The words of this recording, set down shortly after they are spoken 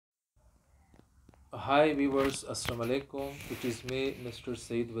Hi viewers, Assalamu alaikum. It is me, Mr.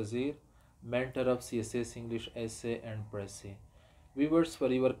 Said Wazir, mentor of CSS English Essay and Pressy. Viewers, for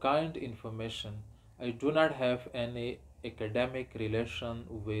your kind information, I do not have any academic relation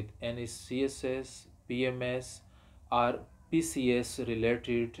with any CSS, PMS, or PCS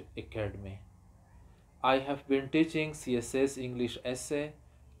related academy. I have been teaching CSS English Essay,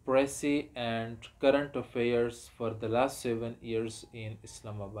 Pressy, and Current Affairs for the last 7 years in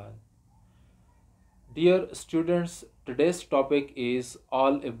Islamabad. Dear students, today's topic is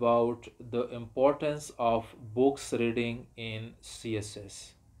all about the importance of books reading in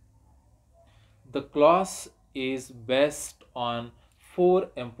CSS. The class is based on four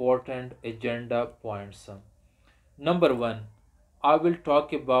important agenda points. Number one, I will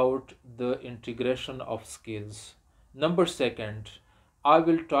talk about the integration of skills. Number second, I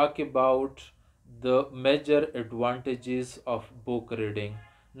will talk about the major advantages of book reading.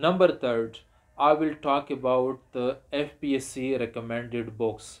 Number third, I will talk about the FPSC recommended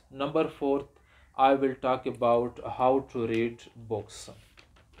books. Number fourth, I will talk about how to read books.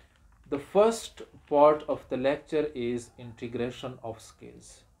 The first part of the lecture is integration of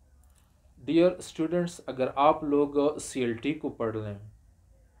skills. Dear students, अगर आप लोग CLT को पढ़ लें,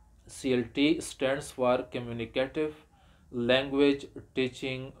 CLT stands for communicative language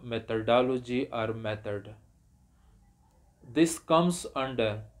teaching methodology or method. This comes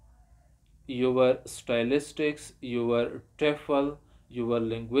under your stylistics, your TEFL, your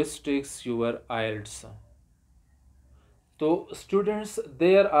linguistics, your IELTS. So students,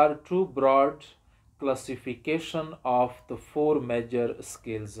 there are two broad classification of the four major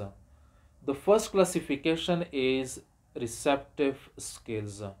skills. The first classification is receptive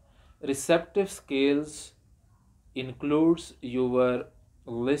skills. Receptive skills includes your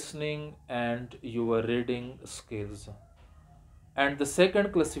listening and your reading skills. And the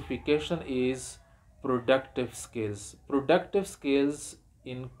second classification is productive skills. Productive skills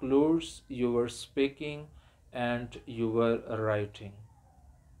includes your speaking and your writing.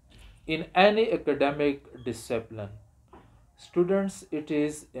 In any academic discipline, students, it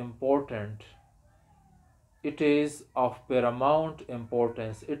is important, it is of paramount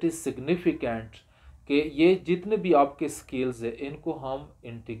importance, it is significant कि ये जितने भी आपके skills है इनको हम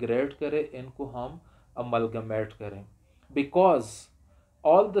integrate करें, इनको हम अमलगमेट करें, because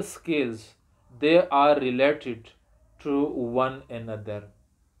all the skills, they are related to one another.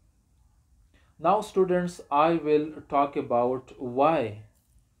 Now students, I will talk about why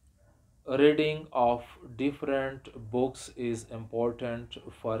reading of different books is important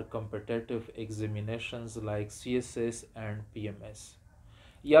for competitive examinations like CSS and PMS.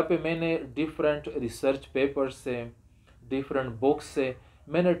 यहाँ पे मैंने different research papers से, different books से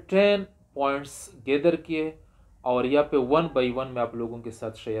मैंने 10 points gather किए और यहाँ पे one by one मैं आप लोगों के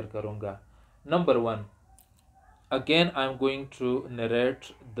साथ शेयर करूँगा. Number one, again I am going to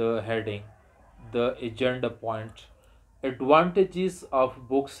narrate the heading, the agenda point, advantages of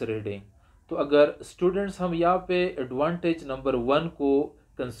books reading. तो अगर स्टूडेंट्स हम यहाँ पे एडवांटेज नंबर 1 को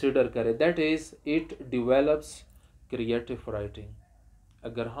कंसिडर करें, that is it develops creative writing.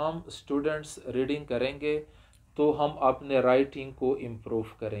 अगर हम स्टूडेंट्स रीडिंग करेंगे तो हम अपने राइटिंग को इम्प्रूव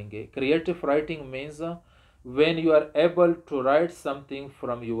करेंगे. Creative writing means when you are able to right something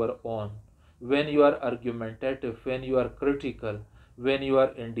from your own, when you are argumentative, when you are critical, when you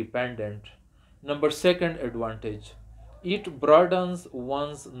are independent. Number second advantage, it broadens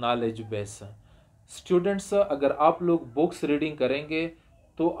once knowledge base. Students, अगर आप लोग books reading करेंगे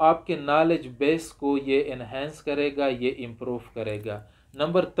तो आपके knowledge base को ये enhance करेगा, ये इम्प्रूव करेगा.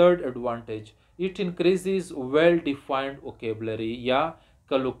 Number third advantage, it increases well defined vocabulary या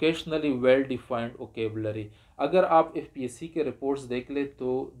colloquenally वेल डिफाइंड वोकेबलरी. अगर आप FPSC के रिपोर्ट्स देख ले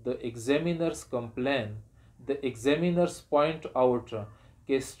तो the examiners complain, the examiners point out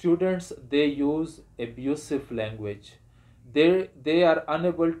कि students they use abusive language. They are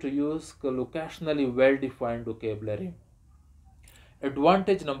unable to use colloquially well-defined vocabulary.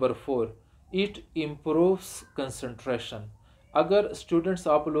 Advantage number 4, it improves concentration. अगर students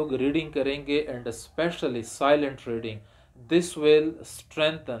आप लोग reading करेंगे and especially silent reading, this will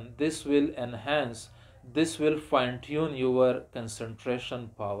strengthen, this will enhance, this will fine-tune your concentration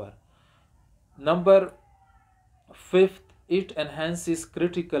power. Number 5, it enhances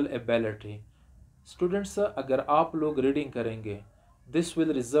critical ability. Students, अगर आप लोग reading करेंगे, this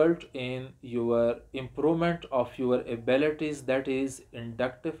will result in your improvement of your abilities, that is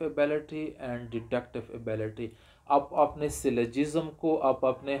inductive ability and deductive ability. आप अपने syllogism को, आप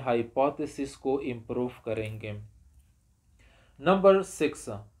अपने hypothesis को इम्प्रूव करेंगे. नंबर 6,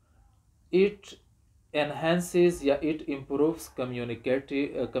 इट enhances या it improves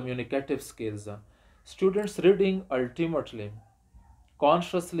communicative skills. Students reading ultimately,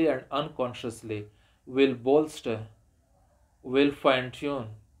 consciously and unconsciously, will bolster, will fine tune,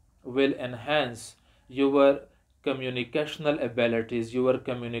 will enhance your communicational abilities, your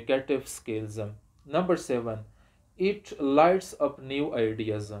communicative skills. Number 7, it lights up new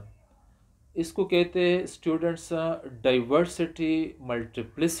ideas. इसको कहते हैं students diversity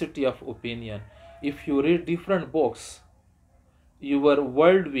multiplicity of opinion. If you read different books, your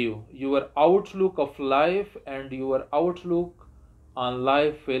worldview, your outlook of life, and your outlook on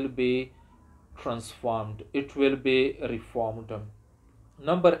life will be transformed, it will be reformed.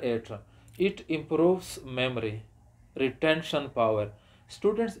 Number 8, it improves memory, retention power.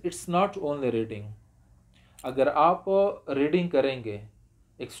 Students, it's not only reading. अगर आप reading करेंगे,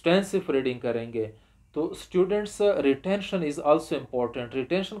 extensive reading करेंगे, तो students retention is also important.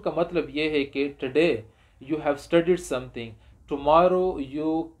 Retention का मतलब ये है कि today you have studied something, tomorrow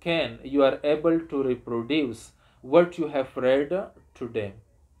you are able to reproduce what you have read today.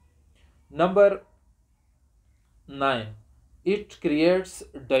 Number 9, it creates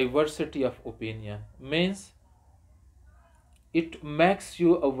diversity of opinion. Means it makes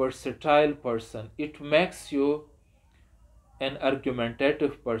you a versatile person, it makes you an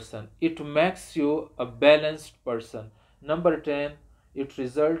argumentative person, it makes you a balanced person. Number 10, it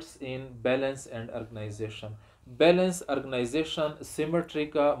results in balance and organization. Balance, organisation, symmetry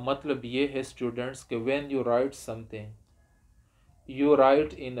का मतलब ये है students कि when you right something, you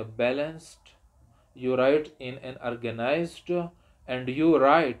right in a balanced, you right in an organised, and you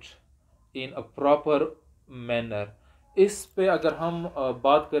right in a proper manner. इस पे अगर हम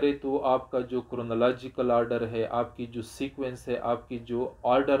बात करें तो आपका जो क्रोनोलॉजिकल ऑर्डर है, आपकी जो सीक्वेंस है, आपकी जो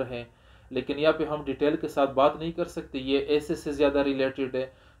ऑर्डर है, लेकिन यहाँ पे हम डिटेल के साथ बात नहीं कर सकते, ये ऐसे से ज़्यादा रिलेटेड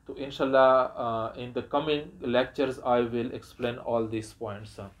है. तो इंशाल्लाह in the coming lectures I will explain all these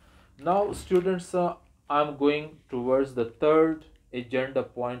points. Now students, I'm going towards the third agenda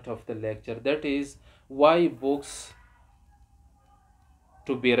point of the lecture, that is why books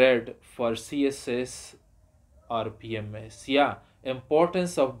to be read for CSS or PMS. Yeah,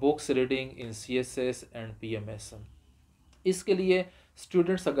 importance of books reading in CSS and PMS. इसके लिए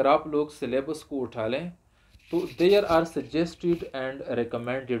students अगर आप लोग syllabus को उठा लें तो there are suggested and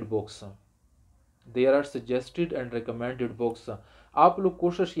recommended books, there are suggested and recommended books. आप लोग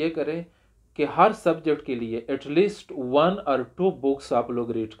कोशिश ये करें कि हर सब्जेक्ट के लिए एटलीस्ट 1 or 2 बुक्स आप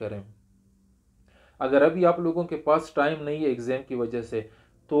लोग रीड करें. अगर अभी आप लोगों के पास टाइम नहीं है एग्जाम की वजह से,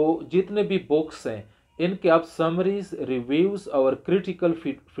 तो जितने भी बुक्स हैं इनके आप समरीज, रिव्यूज और क्रिटिकल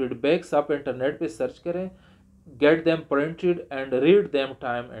फीडबैक्स आप इंटरनेट पे सर्च करें, get them printed and read them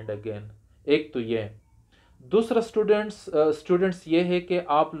time and again. एक तो ये. दूसरा स्टूडेंट्स ये है कि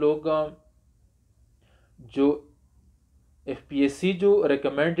आप लोग जो FPSC जो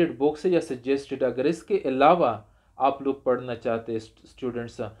रिकमेंडेड बुक्स है या सजेस्टेड, अगर इसके अलावा आप लोग पढ़ना चाहते हैं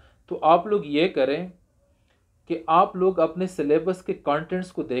स्टूडेंट्स, तो आप लोग ये करें कि आप लोग अपने सिलेबस के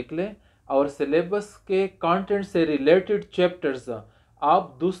कंटेंट्स को देख लें और सिलेबस के कंटेंट से रिलेटेड चैप्टर्स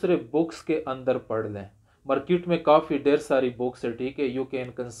आप दूसरे बुक्स के अंदर पढ़ लें. मार्केट में काफ़ी ढेर सारी बुक्स है, ठीक है. You can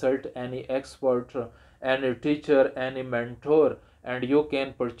consult any expert, any teacher, any mentor, and you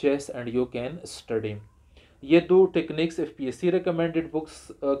can purchase and you can study. ये 2 टेक्निक्स FPSC रिकमेंडेड बुक्स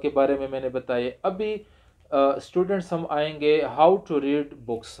के बारे में मैंने बताए. अभी स्टूडेंट्स हम आएंगे how to read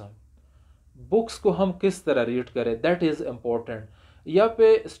books. Books को हम किस तरह रीड करें, दैट इज़ इम्पोर्टेंट. यहाँ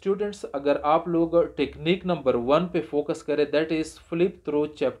पे स्टूडेंट्स अगर आप लोग टेक्निक नंबर 1 पे फोकस करें, that is flip through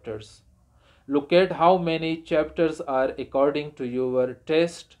chapters. Look at how many chapters are according to your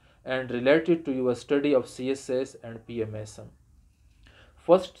test and related to your study of CSS and PMS.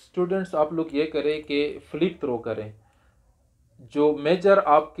 First students आप लोग ये करें कि फ्लिप थ्रो करें. जो major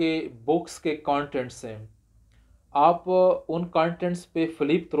आपके बुक्स के कंटेंट्स हैं, आप उन कंटेंट्स पे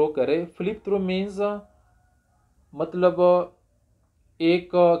फ्लिप थ्रो करें. फ्लिप थ्रो मीन्स मतलब एक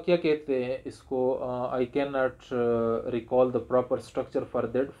क्या कहते हैं इसको, I can not recall the proper structure for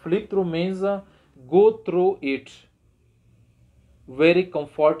that. Flip through means go through it very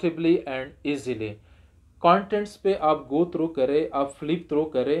comfortably and easily. Contents पे आप गो थ्रू करें, आप फ्लिप थ्रू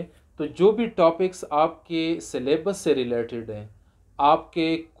करें, तो जो भी टॉपिक्स आपके सिलेबस से रिलेटेड हैं,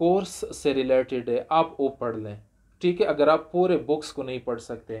 आपके कोर्स से रिलेटेड है, आप वो पढ़ लें, ठीक है. अगर आप पूरे बुक्स को नहीं पढ़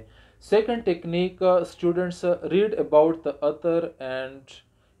सकते. Second technique, students read about the Athar and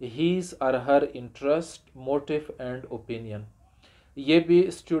his और हर इंटरेस्ट, मोटिव एंड ओपिनियन. ये भी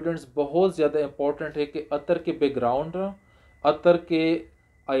स्टूडेंट्स बहुत ज़्यादा इम्पोर्टेंट है कि अथर के बैकग्राउंड, अथर के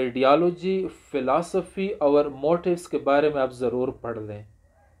आइडियालॉजी, फिलासफी और मोटिव्स के बारे में आप ज़रूर पढ़ लें,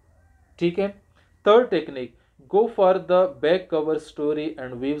 ठीक है. Third technique, go for the back cover story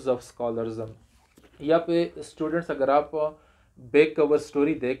and views of scholars. यहाँ पे स्टूडेंट्स अगर आप बैक कवर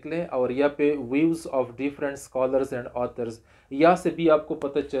स्टोरी देख लें और यहाँ पे views of different scholars and authors, यहाँ से भी आपको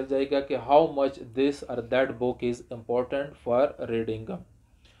पता चल जाएगा कि हाउ मच दिस और that book is important for reading.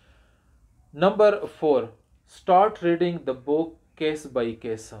 Number 4, start reading the book case by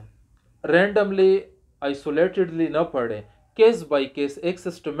case. Randomly आइसोलेटेडली न पढ़े, केस बाई केस एक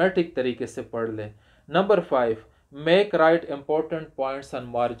सिस्टमेटिक तरीके से पढ़ ले। Number 5, make right important points and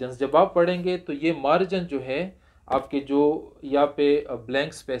margin. जब आप पढ़ेंगे तो ये मार्जिन जो है आपके, जो यहाँ पे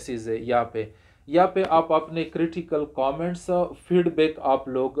ब्लैंक स्पेसिस है, यहाँ पे आप अपने क्रिटिकल कमेंट्स फीडबैक आप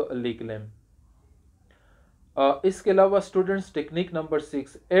लोग लिख लें। इसके अलावा students technique number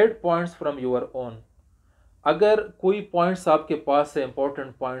 6, add points from your own. अगर कोई पॉइंट्स आपके पास है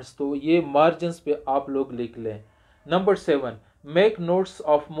इंपॉर्टेंट पॉइंट्स, तो ये मार्जिन्स पे आप लोग लिख लें। Number 7, make notes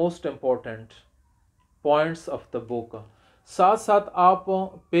of most important points of the book. साथ साथ आप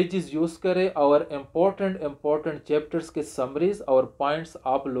पेजेस यूज करें और इम्पोर्टेंट चैप्टर्स के समरीज और पॉइंट्स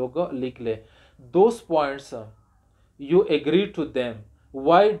आप लोग लिख लें। Those points you agree to them,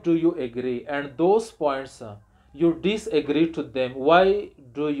 why do you agree, and those points you disagree to them, why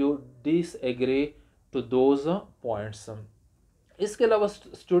do you disagree to those points। इसके अलावा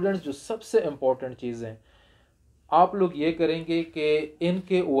स्टूडेंट्स जो सबसे इम्पोर्टेंट चीज़ है, आप लोग ये करेंगे कि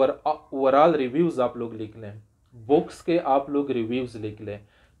इनके ओवरऑल रिव्यूज़ आप लोग लिख लें, बुक्स के आप लोग रिव्यूज़ लिख लें।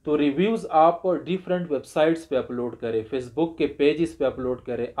 तो रिव्यूज़ आप डिफरेंट वेबसाइट्स पे अपलोड करें, फेसबुक के पेजेस पे अपलोड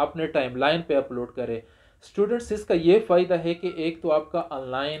करें, अपने टाइमलाइन पे अपलोड करें। स्टूडेंट्स इसका ये फ़ायदा है कि एक तो आपका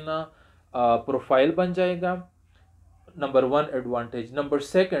ऑनलाइन प्रोफाइल बन जाएगा, number 1 advantage. Number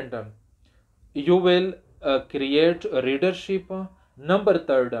 2, you will create a readership. Number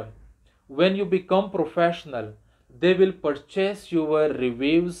 3, when you become professional, they will purchase your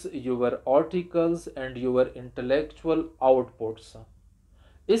reviews, your articles and your intellectual outputs।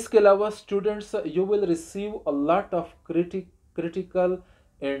 इसके अलावा students you will receive a lot of critical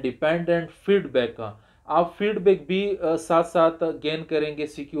independent feedback. आप feedback भी साथ साथ gain करेंगे,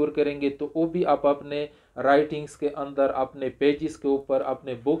 secure करेंगे, तो वो भी आप अपने राइटिंग्स के अंदर, अपने पेजेस के ऊपर,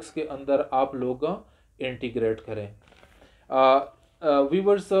 अपने बुक्स के अंदर आप लोग इंटीग्रेट करें।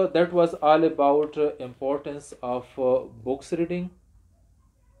 Viewers, that was all about importance of books reading.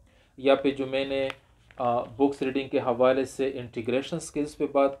 यहाँ पे जो मैंने बुक्स रीडिंग के हवाले से इंटीग्रेशन स्किल्स पे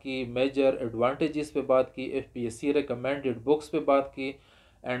बात की, मेजर एडवांटेजेस पे बात की, FPSC रिकमेंडेड बुक्स पे बात की,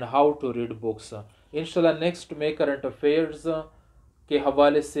 and how to read books. इंशाल्लाह नेक्स्ट में करंट अफेयर्स के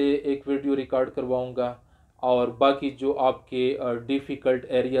हवाले से एक वीडियो रिकॉर्ड करवाऊंगा, और बाकी जो आपके डिफ़िकल्ट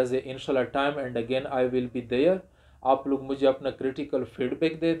एरियाज़ है, इंशाल्लाह time and again I will be there. आप लोग मुझे अपना क्रिटिकल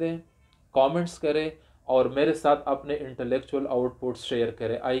फीडबैक दे दें, कमेंट्स करें और मेरे साथ अपने इंटेलेक्चुअल आउटपुट्स शेयर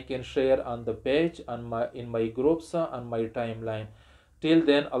करें। I can share on the page, in my groups, on my time line. Till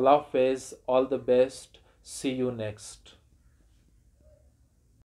then, अल्लाह हाफिज़, all the best, C you next.